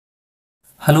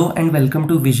Hello and welcome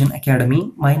to Vision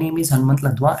Academy. My name is Hanmant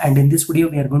Ladwa and in this video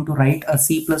we are going to write a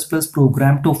C++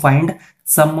 program to find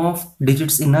sum of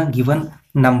digits in a given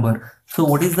number. So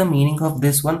what is the meaning of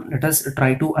this one? Let us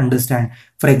try to understand.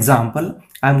 For example,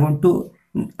 I'm going to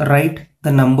write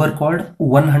the number called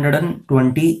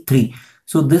 123.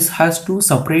 So this has to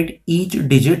separate each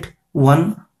digit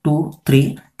 1, 2,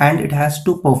 3 and it has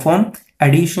to perform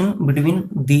addition between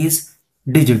these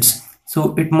digits.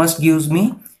 So it must gives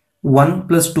me 1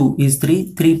 plus 2 is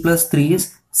 3, 3 plus 3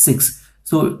 is 6.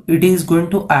 So it is going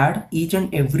to add each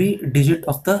and every digit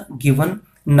of the given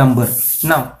number.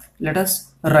 Now let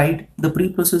us write the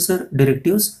preprocessor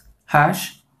directives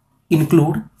hash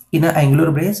include in an angular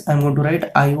brace. I'm going to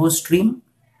write iostream.h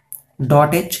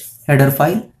header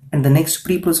file, and the next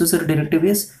preprocessor directive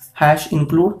is hash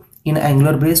include in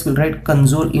angular brace. We'll write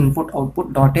console input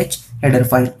output.h header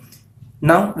file.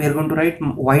 Now we are going to write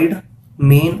void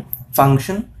main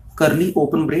function curly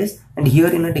open brace, and here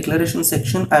in a declaration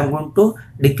section I am going to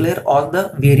declare all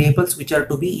the variables which are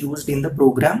to be used in the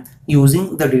program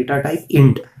using the data type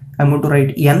int. I'm going to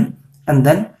write n and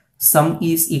then sum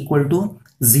is equal to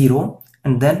 0,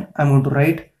 and then I'm going to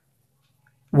write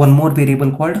one more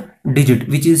variable called digit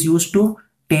which is used to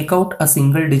take out a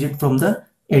single digit from the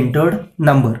entered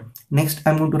number. Next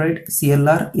I'm going to write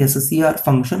clr scr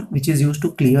function which is used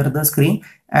to clear the screen,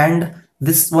 and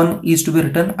this one is to be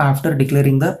written after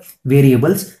declaring the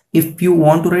variables. If you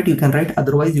want to write, you can write,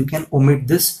 otherwise you can omit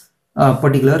this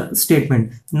particular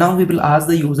statement. Now we will ask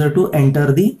the user to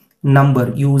enter the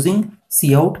number using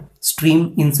cout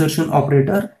stream insertion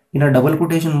operator. In a double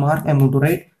quotation mark I'm going to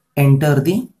write enter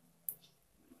the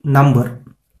number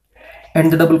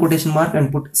and the double quotation mark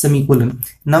and put semicolon.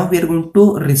 Now we are going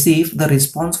to receive the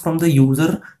response from the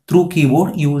user through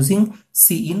keyboard using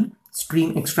cin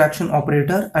stream extraction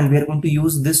operator, and we are going to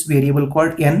use this variable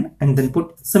called n and then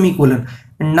put semicolon.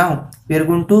 And now we are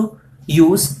going to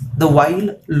use the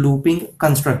while looping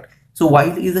construct. So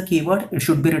while is a keyword, it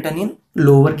should be written in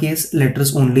lowercase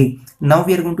letters only. Now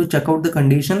we are going to check out the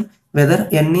condition whether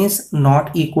n is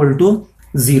not equal to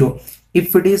 0.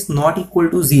 If it is not equal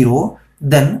to 0,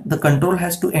 then the control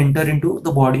has to enter into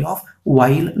the body of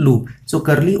while loop. So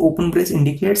curly open brace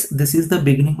indicates this is the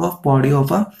beginning of body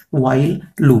of a while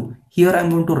loop. Here I'm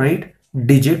going to write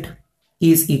digit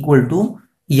is equal to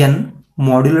n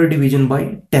modular division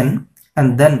by 10,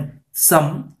 and then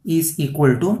sum is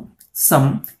equal to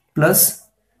sum plus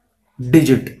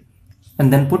digit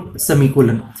and then put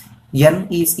semicolon. N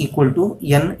is equal to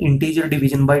n integer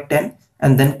division by 10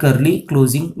 and then curly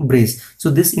closing brace. So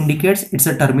this indicates it's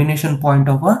a termination point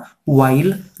of a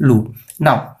while loop.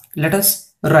 Now let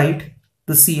us write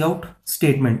the cout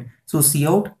statement. So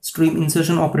cout stream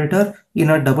insertion operator, in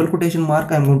a double quotation mark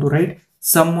I'm going to write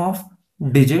sum of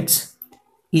digits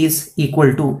is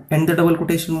equal to, and the double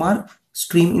quotation mark,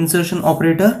 stream insertion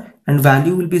operator, and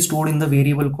value will be stored in the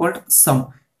variable called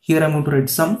sum. Here I'm going to write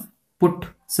sum, put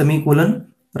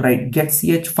semicolon, write get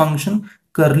ch function,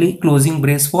 curly closing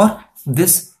brace for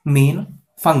this main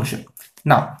function.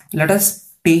 Now let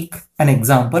us take an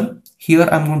example. Here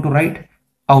I'm going to write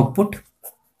output.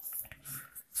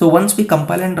 So once we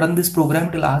compile and run this program,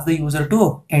 it will ask the user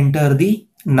to enter the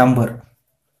number.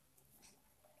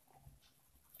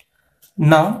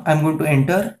 Now I'm going to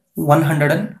enter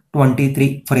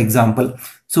 123 for example.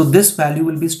 So this value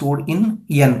will be stored in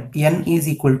n. N is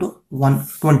equal to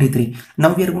 123.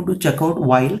 Now we are going to check out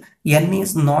while n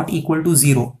is not equal to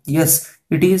 0. Yes,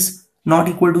 it is not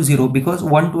equal to 0 because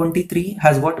 123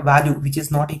 has got value which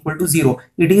is not equal to 0.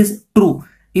 It is true.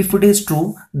 If it is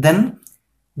true, then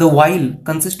the while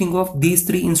consisting of these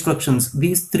three instructions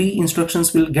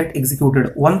will get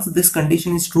executed. Once this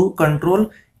condition is true,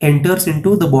 control enters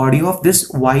into the body of this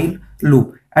while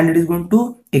loop and it is going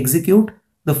to execute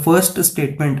the first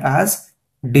statement as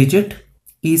digit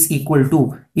is equal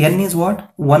to n is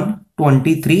what,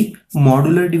 123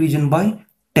 modular division by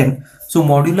 10. So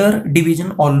modular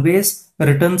division always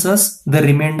returns us the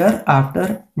remainder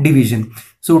after division.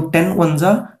 So 10 ones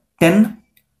are 10,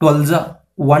 12s are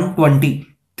 120.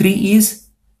 3 is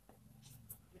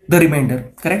the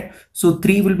remainder, correct? So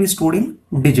 3 will be stored in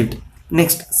digit.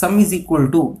 Next, sum is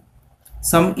equal to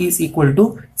sum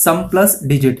plus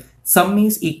digit. Sum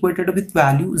is equated with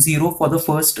value 0 for the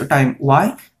first time.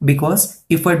 Why? Because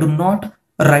if I do not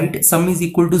write sum is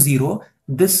equal to 0,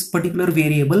 this particular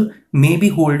variable may be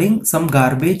holding some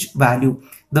garbage value.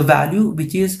 The value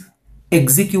which is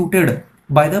executed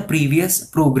by the previous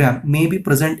program may be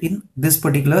present in this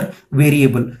particular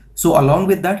variable. So along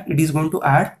with that, it is going to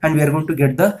add and we are going to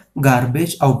get the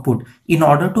garbage output. In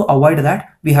order to avoid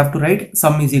that, we have to write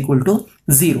sum is equal to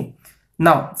 0.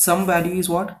 Now sum value is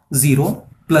what? 0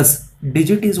 plus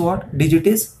digit is what? Digit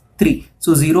is 3.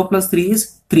 So 0 plus 3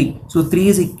 is 3. So 3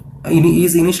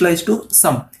 is initialized to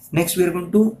sum. Next we are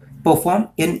going to perform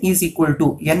n is equal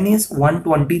to, n is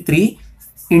 123,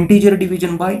 integer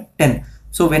division by 10.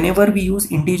 So whenever we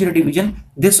use integer division,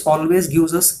 this always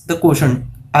gives us the quotient.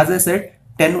 As I said,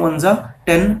 10 ones are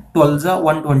 10, 12s are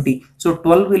 120. So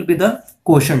 12 will be the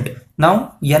quotient.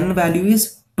 Now n value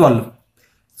is 12.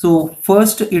 So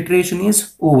first iteration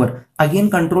is over. Again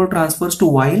control transfers to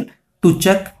while to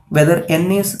check whether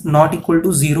n is not equal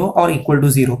to 0 or equal to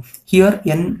 0. Here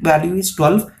n value is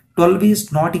 12. 12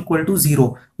 is not equal to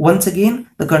 0. Once again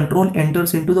the control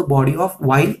enters into the body of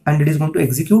while and it is going to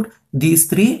execute these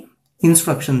three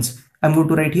instructions. I'm going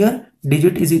to write here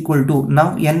digit is equal to,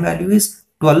 now n value is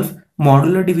 12,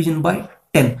 modular division by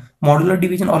 10. Modular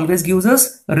division always gives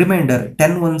us remainder.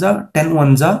 10 ones are 10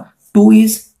 ones are, 2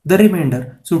 is the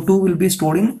remainder. So 2 will be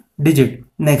stored in digit.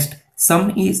 Next, sum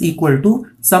is equal to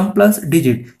sum plus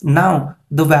digit. Now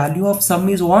the value of sum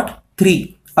is what?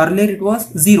 3. Earlier it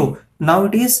was 0. Now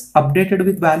it is updated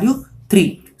with value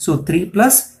 3. So 3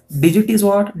 plus digit is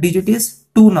what? Digit is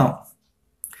 2 now.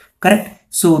 Correct?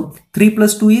 So 3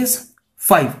 plus 2 is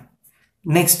 5.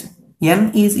 Next,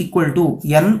 n is equal to,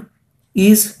 n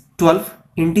is 12,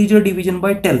 integer division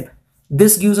by 10.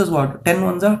 This gives us what? 10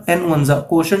 ones are 10 ones are,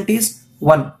 quotient is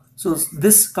 1. So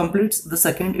this completes the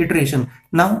second iteration.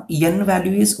 Now n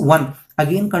value is 1.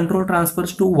 Again control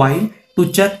transfers to while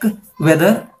to check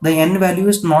whether the n value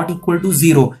is not equal to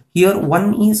 0. Here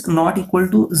 1 is not equal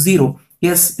to 0.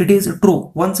 Yes, it is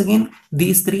true. Once again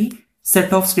these three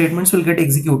set of statements will get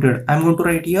executed. I'm going to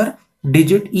write here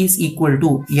digit is equal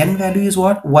to, n value is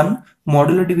what? 1,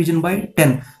 modular division by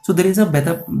 10. So there is a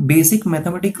basic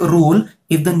mathematic rule.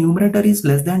 If the numerator is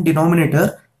less than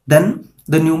denominator, then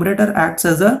the numerator acts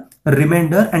as a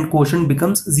remainder and quotient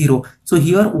becomes 0. So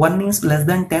here 1 is less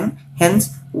than 10, hence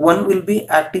 1 will be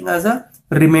acting as a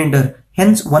remainder,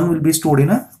 hence 1 will be stored in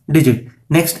a digit.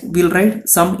 Next we'll write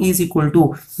sum is equal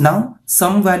to, now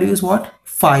sum value is what?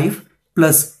 5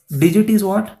 plus digit is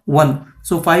what? 1.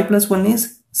 So 5 plus 1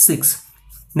 is 6.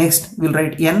 Next we'll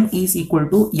write n is equal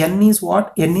to, n is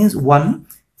what? N is 1,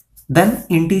 then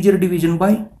integer division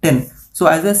by 10. So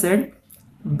as I said,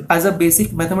 as a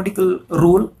basic mathematical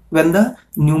rule, when the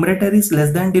numerator is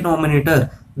less than denominator,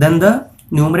 then the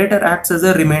numerator acts as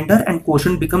a remainder and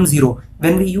quotient becomes 0.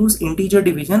 When we use integer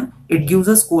division, it gives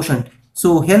us quotient.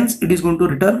 So hence it is going to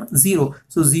return 0.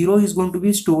 So 0 is going to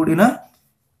be stored in a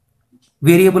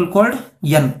variable called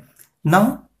n.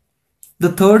 Now the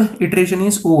third iteration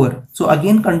is over. So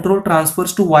again control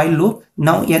transfers to while loop.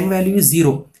 Now n value is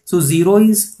 0. So 0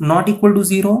 is not equal to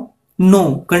 0.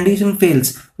 No, condition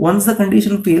fails. Once the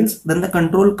condition fails, then the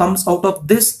control comes out of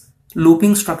this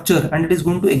looping structure and it is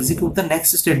going to execute the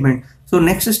next statement. So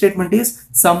next statement is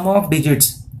sum of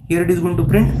digits. Here it is going to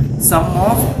print sum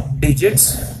of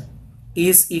digits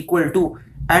is equal to,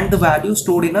 and the value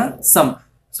stored in a sum.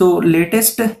 So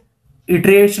latest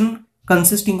iteration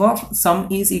consisting of sum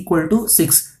is equal to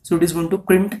 6. So it is going to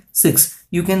print 6.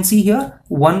 You can see here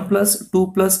 1 plus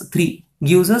 2 plus 3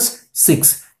 gives us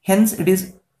 6. Hence it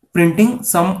is printing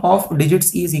sum of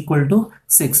digits is equal to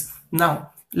 6.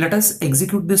 Now let us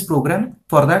execute this program.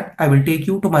 For that I will take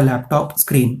you to my laptop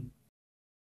screen.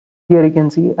 Here you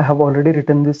can see I have already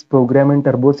written this program in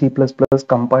Turbo C++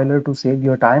 compiler to save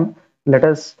your time. Let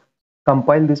us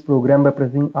compile this program by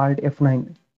pressing Alt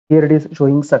F9. Here it is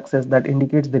showing success, that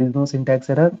indicates there is no syntax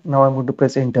error. Now I'm going to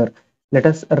press enter. Let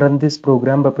us run this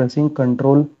program by pressing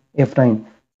Ctrl F9.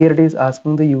 Here it is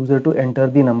asking the user to enter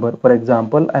the number. For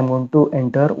example, I'm going to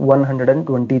enter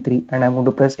 123 and I'm going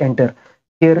to press enter.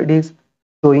 Here it is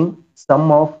showing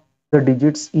sum of the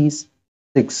digits is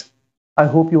 6. I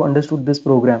hope you understood this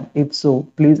program. If so,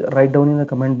 please write down in the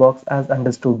comment box as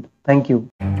understood. Thank you.